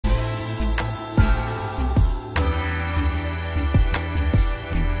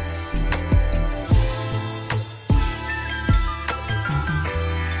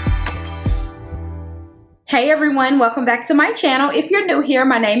Hey everyone, welcome back to my channel. If you're new here,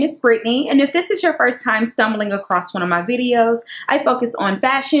 my name is Brittany, and if this is your first time stumbling across one of my videos, I focus on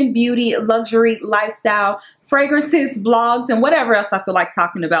fashion, beauty, luxury, lifestyle, fragrances, vlogs, and whatever else I feel like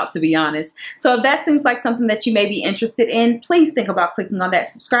talking about, to be honest. So if that seems like something that you may be interested in, please think about clicking on that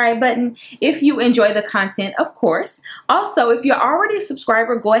subscribe button if you enjoy the content, of course. Also, if you're already a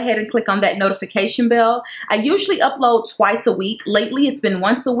subscriber, go ahead and click on that notification bell. I usually upload twice a week. Lately, it's been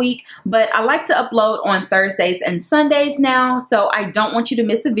once a week, but I like to upload on Thursdays and Sundays now, so I don't want you to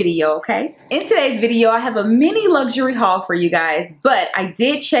miss a video, okay? In today's video, I have a mini luxury haul for you guys, but I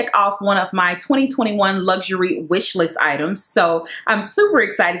did check off one of my 2021 luxury wish list items, so I'm super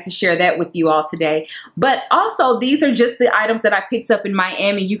excited to share that with you all today. But also, these are just the items that I picked up in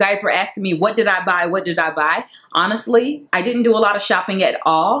Miami. You guys were asking me, what did I buy? What did I buy? Honestly, I didn't do a lot of shopping at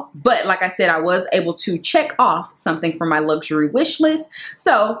all, but like I said, I was able to check off something from my luxury wish list,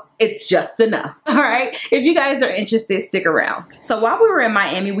 so it's just enough. All right, if you guys are interested, stick around. So while we were in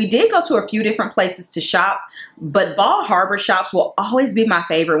Miami, we did go to a few different places to shop, but Bal Harbour shops will always be my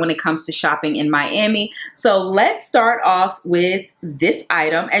favorite when it comes to shopping in Miami. So let's start off with this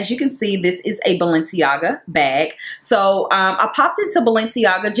item. As you can see, this is a Balenciaga bag. So I popped into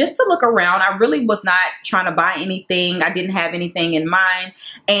Balenciaga just to look around. I really was not trying to buy anything. I didn't have anything in mind.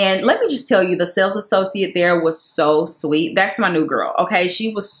 And let me just tell you, the sales associate there was so sweet. That's my new girl, okay?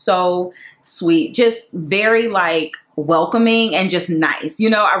 She was so sweet, just very like welcoming and just nice. You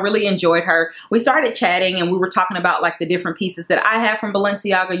know, I really enjoyed her. We started chatting and we were talking about like the different pieces that I have from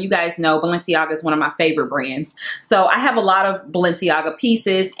Balenciaga. You guys know Balenciaga is one of my favorite brands. So I have a lot of Balenciaga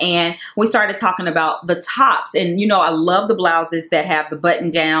pieces, and we started talking about the tops. And you know, I love the blouses that have the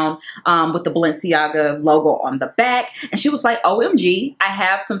button down with the Balenciaga logo on the back. And she was like, OMG, I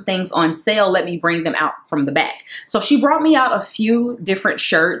have some things on sale. Let me bring them out from the back. So she brought me out a few different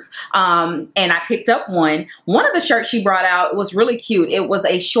shirts and I picked up one. One of the shirts she brought out was really cute. It was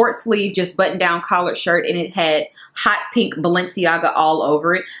a short sleeve, just button down collared shirt, and it had hot pink Balenciaga all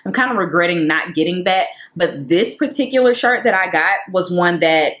over it. I'm kind of regretting not getting that, but this particular shirt that I got was one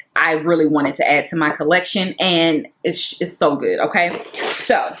that I really wanted to add to my collection, and it's so good, okay?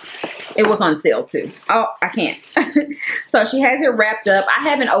 So it was on sale too. Oh, I can't. So she has it wrapped up. I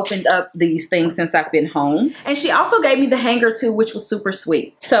haven't opened up these things since I've been home. And she also gave me the hanger too, which was super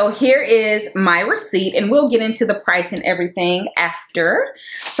sweet. So here is my receipt, and we'll get into the price and everything after.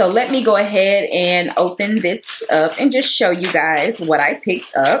 So let me go ahead and open this up and just show you guys what I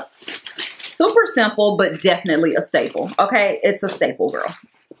picked up. Super simple, but definitely a staple. Okay, it's a staple, girl.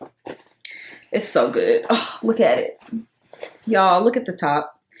 It's so good. Oh, look at it. Y'all, look at the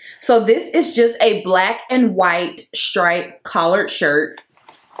top. So this is just a black and white striped collared shirt,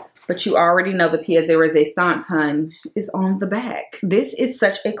 but you already know the pièce de résistance, hun, is on the back. This is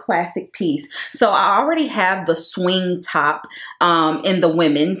such a classic piece. So I already have the swing top in the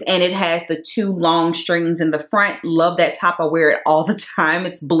women's, and it has the two long strings in the front. Love that top. I wear it all the time.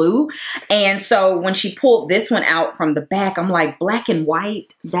 It's blue. And so when she pulled this one out from the back, I'm like, black and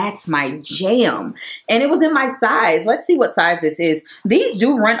white, that's my jam. And it was in my size. Let's see what size this is. These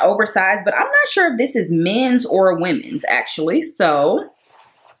do run oversized, but I'm not sure if this is men's or women's actually. So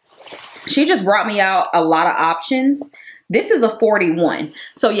she just brought me out a lot of options. This is a 41.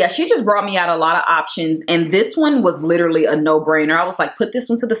 So yeah, she just brought me out a lot of options, and this one was literally a no-brainer. I was like, put this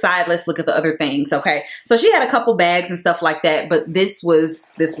one to the side. Let's look at the other things, okay? So she had a couple bags and stuff like that, but this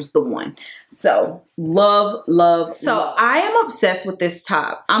was the one. So love, love. So I am obsessed with this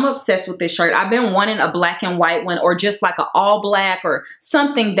top. I'm obsessed with this shirt. I've been wanting a black and white one, or just like an all black, or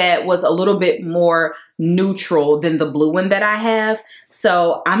something that was a little bit more neutral than the blue one that I have.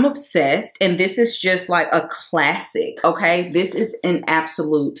 So I'm obsessed, and this is just like a classic, okay? This is an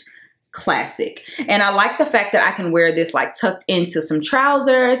absolute classic. And I like the fact that I can wear this like tucked into some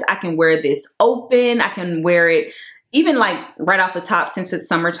trousers. I can wear this open. I can wear it even like right off the top. Since it's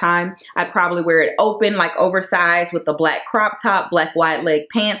summertime, I'd probably wear it open, like oversized with the black crop top, black wide leg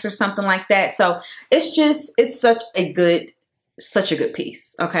pants or something like that. So it's such a good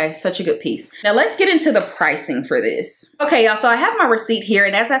piece, okay? Such a good piece. Now let's get into the pricing for this. Okay, y'all, so I have my receipt here,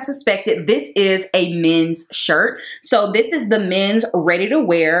 and as I suspected, this is a men's shirt. So this is the men's ready to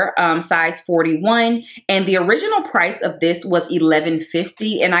wear, size 41, and the original price of this was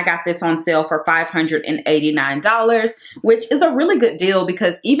 $11.50, and I got this on sale for $589, which is a really good deal,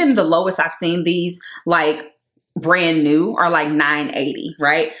 because even the lowest I've seen these like brand new are like $9.80,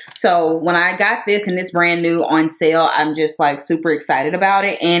 right? So when I got this and it's brand new on sale, I'm just like super excited about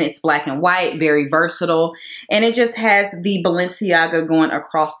it. And it's black and white, very versatile. And it just has the Balenciaga going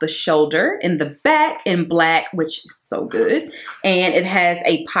across the shoulder in the back in black, which is so good. And it has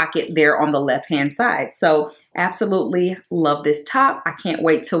a pocket there on the left-hand side. So absolutely love this top. I can't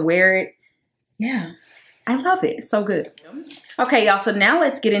wait to wear it. Yeah, I love it. It's so good. Okay, y'all, so now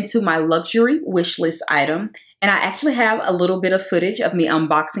let's get into my luxury wish list item. And I actually have a little bit of footage of me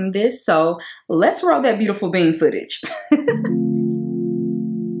unboxing this, so let's roll that beautiful bean footage.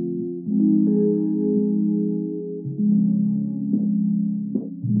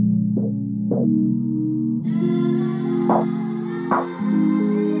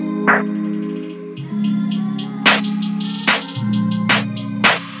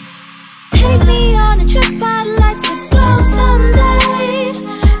 Take me on a trip, I'd like to go someday.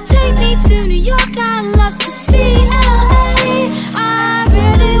 Take me to New York, I'd love to see LA. I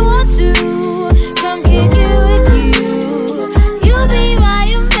really want to come kick it with you. You'll be my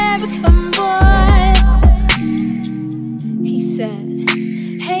American boy. He said,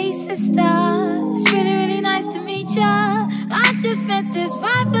 hey sister, it's really, really nice to meet ya. I just met this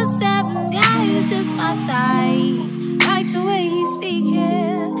 5'7" guy who's just my type. Like the way he's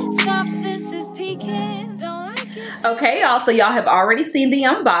speaking, his confidence is peaking. Don't like it. Okay, y'all, so y'all have already seen the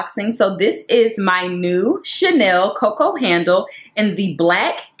unboxing. So this is my new Chanel COCO handle in the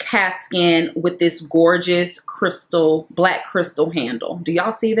black calfskin with this gorgeous crystal, black crystal handle. Do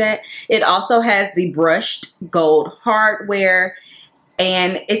y'all see that? It also has the brushed gold hardware.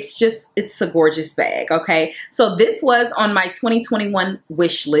 And it's a gorgeous bag, okay? So this was on my 2021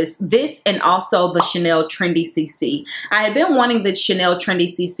 wish list. This and also the Chanel Trendy CC. I had been wanting the Chanel Trendy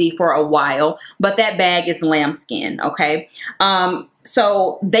CC for a while, but that bag is lambskin, okay?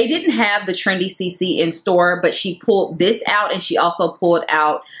 So they didn't have the Trendy CC in store, but she pulled this out and she also pulled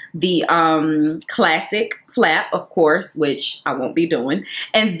out the classic flap, of course, which I won't be doing.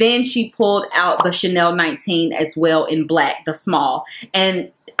 And then she pulled out the Chanel 19 as well in black, the small.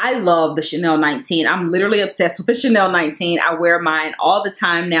 And I love the Chanel 19. I'm literally obsessed with the Chanel 19. I wear mine all the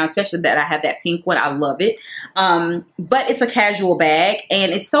time now, especially that I have that pink one. I love it. But it's a casual bag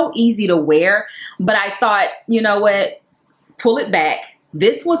and it's so easy to wear. But I thought, you know what? Pull it back.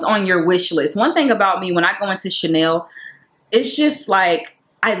 This was on your wish list. One thing about me when I go into Chanel, it's just like,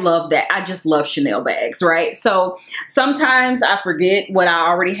 I love that. I just love Chanel bags, right? So sometimes I forget what I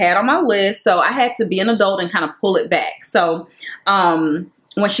already had on my list. So I had to be an adult and kind of pull it back. So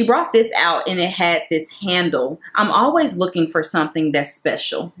when she brought this out and it had this handle, I'm always looking for something that's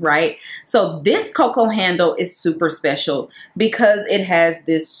special, right? So this COCO handle is super special because it has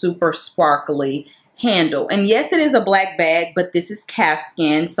this super sparkly handle. And yes, it is a black bag, but this is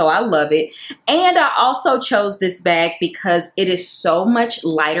calfskin, so I love it. And I also chose this bag because it is so much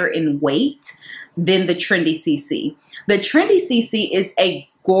lighter in weight than the Trendy CC. The Trendy CC is a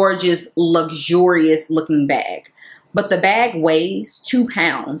gorgeous, luxurious looking bag, but the bag weighs 2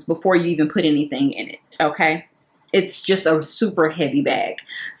 pounds before you even put anything in it, okay? It's just a super heavy bag.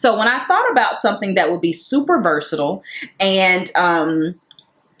 So when I thought about something that would be super versatile and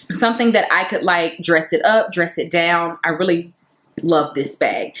something that I could like dress it up, dress it down, I really love this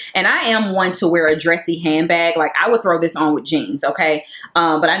bag. And I am one to wear a dressy handbag. Like I would throw this on with jeans, okay?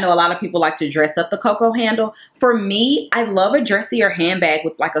 But I know a lot of people like to dress up the COCO handle. For me, I love a dressier handbag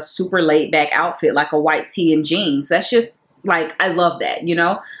with like a super laid back outfit, like a white tee and jeans. That's just like, I love that, you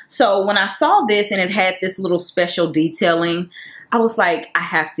know? So when I saw this and it had this little special detailing, I was like, I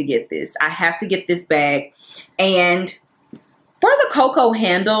have to get this. I have to get this bag. And for the COCO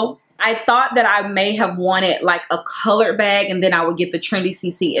handle, I thought that I may have wanted like a colored bag and then I would get the Trendy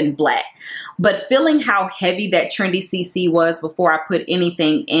CC in black. But feeling how heavy that Trendy CC was before I put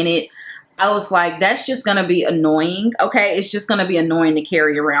anything in it, I was like, that's just going to be annoying. Okay, it's just going to be annoying to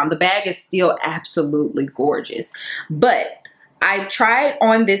carry around. The bag is still absolutely gorgeous. But I tried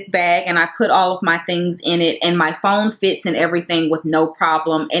on this bag and I put all of my things in it and my phone fits and everything with no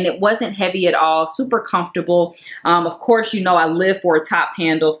problem. And it wasn't heavy at all, super comfortable. Of course, you know, I live for a top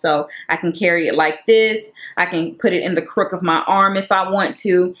handle, so I can carry it like this. I can put it in the crook of my arm if I want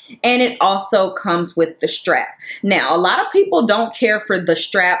to. And it also comes with the strap. Now, a lot of people don't care for the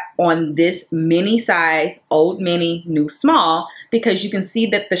strap on this mini size, old mini, new small, because you can see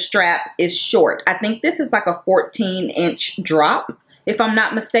that the strap is short. I think this is like a 14-inch drop. if I'm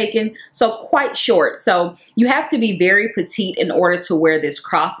not mistaken. So quite short. So you have to be very petite in order to wear this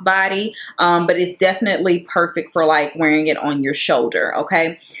crossbody, but it's definitely perfect for like wearing it on your shoulder,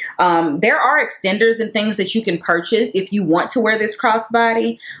 okay? There are extenders and things that you can purchase if you want to wear this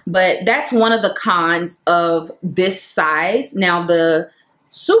crossbody, but that's one of the cons of this size. Now the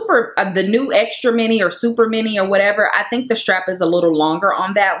new extra mini or super mini or whatever, I think the strap is a little longer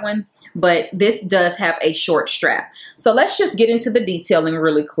on that one, but this does have a short strap. So let's just get into the detailing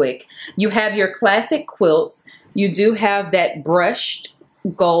really quick. You have your classic quilts. You do have that brushed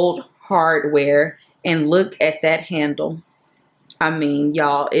gold hardware, and look at that handle. I mean,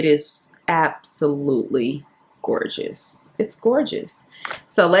 y'all, it is absolutely gorgeous. It's gorgeous.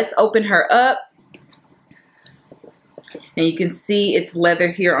 So let's open her up. And you can see it's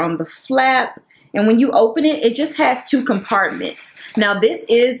leather here on the flap. And when you open it, it just has 2 compartments. Now, this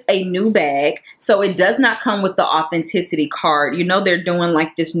is a new bag, so it does not come with the authenticity card. You know, they're doing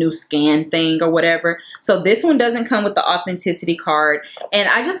like this new scan thing or whatever. So this one doesn't come with the authenticity card. And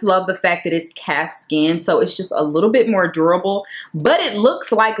I just love the fact that it's calf skin, so it's just a little bit more durable, but it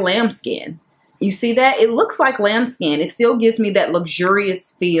looks like lambskin. You see that? It looks like lambskin. It still gives me that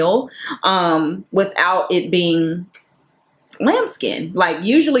luxurious feel without it being lambskin. Like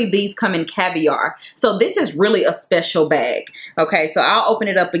usually these come in caviar, so this is really a special bag. Okay, so I'll open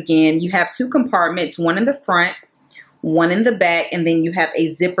it up again. You have 2 compartments, one in the front, one in the back, and then you have a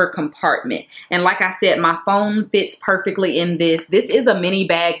zipper compartment. And like I said, my phone fits perfectly in this. This is a mini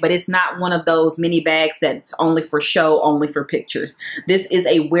bag, but it's not one of those mini bags that's only for show, only for pictures. This is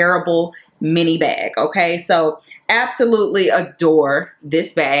a wearable mini bag. Okay, so absolutely adore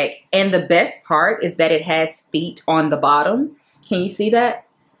this bag. And the best part is that it has feet on the bottom. Can you see that?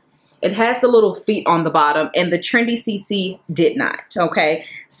 It has the little feet on the bottom, and the Trendy CC did not. Okay,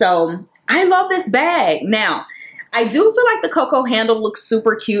 so I love this bag. Now, I do feel like the COCO handle looks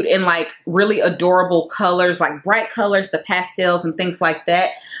super cute in like really adorable colors, like bright colors, the pastels and things like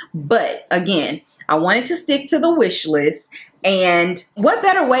that. But again, I wanted to stick to the wish list. And what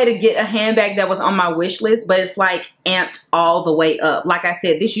better way to get a handbag that was on my wish list, but it's like amped all the way up. Like I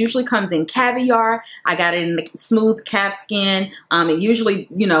said, this usually comes in caviar. I got it in the smooth calf skin. It usually,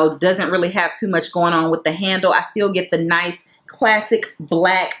 you know, doesn't really have too much going on with the handle. I still get the nice classic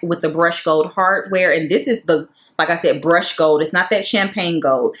black with the brushed gold hardware. And this is the, like I said, brushed gold. It's not that champagne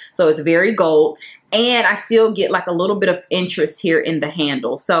gold. So it's very gold. And I still get like a little bit of interest here in the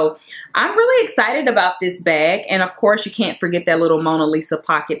handle. So I'm really excited about this bag. And of course, you can't forget that little Mona Lisa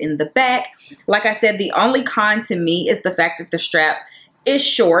pocket in the back. Like I said, the only con to me is the fact that the strap is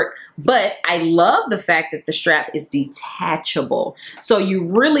short, but I love the fact that the strap is detachable. So you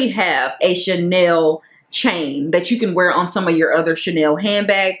really have a Chanel chain that you can wear on some of your other Chanel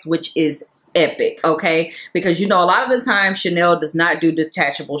handbags, which is epic. Okay, because you know, a lot of the time Chanel does not do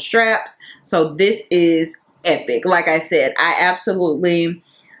detachable straps, so this is epic. Like I said, I absolutely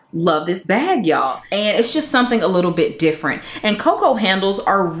love this bag, y'all, and it's just something a little bit different. And COCO handles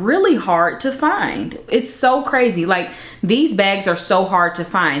are really hard to find. It's so crazy. Like, these bags are so hard to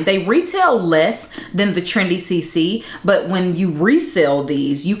find. They retail less than the Trendy CC, but when you resell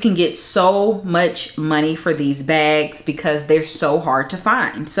these, you can get so much money for these bags because they're so hard to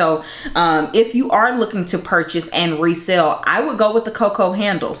find. So if you are looking to purchase and resell, I would go with the COCO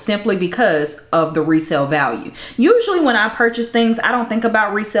handle simply because of the resale value. Usually when I purchase things, I don't think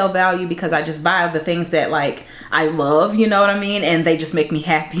about resale value because I just buy the things that like I love, you know what I mean, and they just make me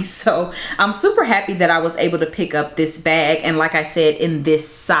happy. So I'm super happy that I was able to pick up this bag, and like I said, in this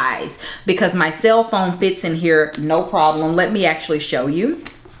size, because my cell phone fits in here no problem. Let me actually show you.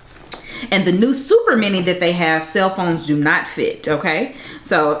 And the new super mini that they have, cell phones do not fit. Okay,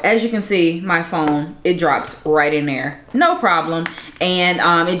 so as you can see, my phone, it drops right in there, no problem.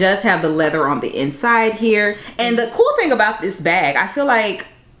 And it does have the leather on the inside here. And the cool thing about this bag, I feel like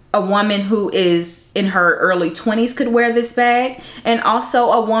a woman who is in her early 20s could wear this bag, and also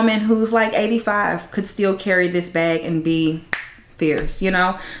a woman who's like 85 could still carry this bag and be fierce, you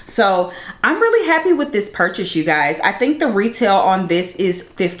know. So I'm really happy with this purchase, you guys. I think the retail on this is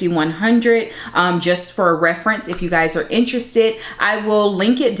 $5,100. Just for reference, if you guys are interested, I will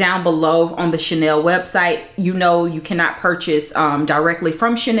link it down below on the Chanel website. You know, you cannot purchase directly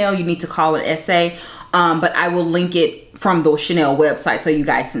from Chanel. You need to call an SA, but I will link it from the Chanel website so you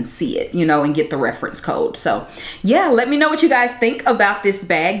guys can see it, you know, and get the reference code. So yeah, let me know what you guys think about this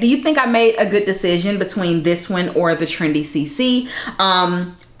bag. Do you think I made a good decision between this one or the Trendy CC?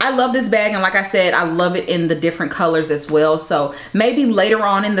 I love this bag, and like I said, I love it in the different colors as well. So maybe later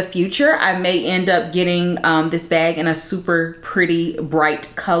on in the future, I may end up getting this bag in a super pretty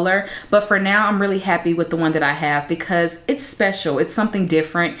bright color. But for now, I'm really happy with the one that I have because it's special. It's something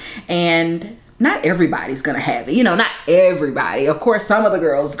different, and not everybody's gonna have it, you know, not everybody. Of course, some of the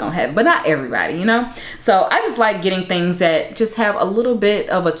girls gonna have it, but not everybody, you know? So I just like getting things that just have a little bit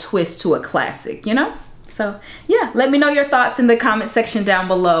of a twist to a classic, you know? So yeah, let me know your thoughts in the comment section down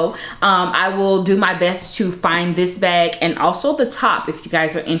below. I will do my best to find this bag and also the top if you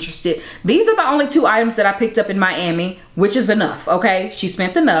guys are interested. These are the only 2 items that I picked up in Miami, which is enough, okay? She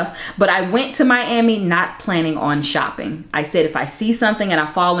spent enough, but I went to Miami not planning on shopping. I said if I see something and I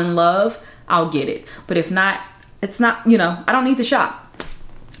fall in love, I'll get it. But if not, it's not, you know, I don't need to shop.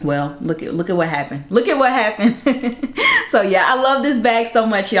 Well, look at what happened. Look at what happened. So yeah, I love this bag so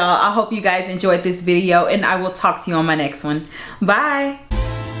much, y'all. I hope you guys enjoyed this video, and I will talk to you on my next one. Bye.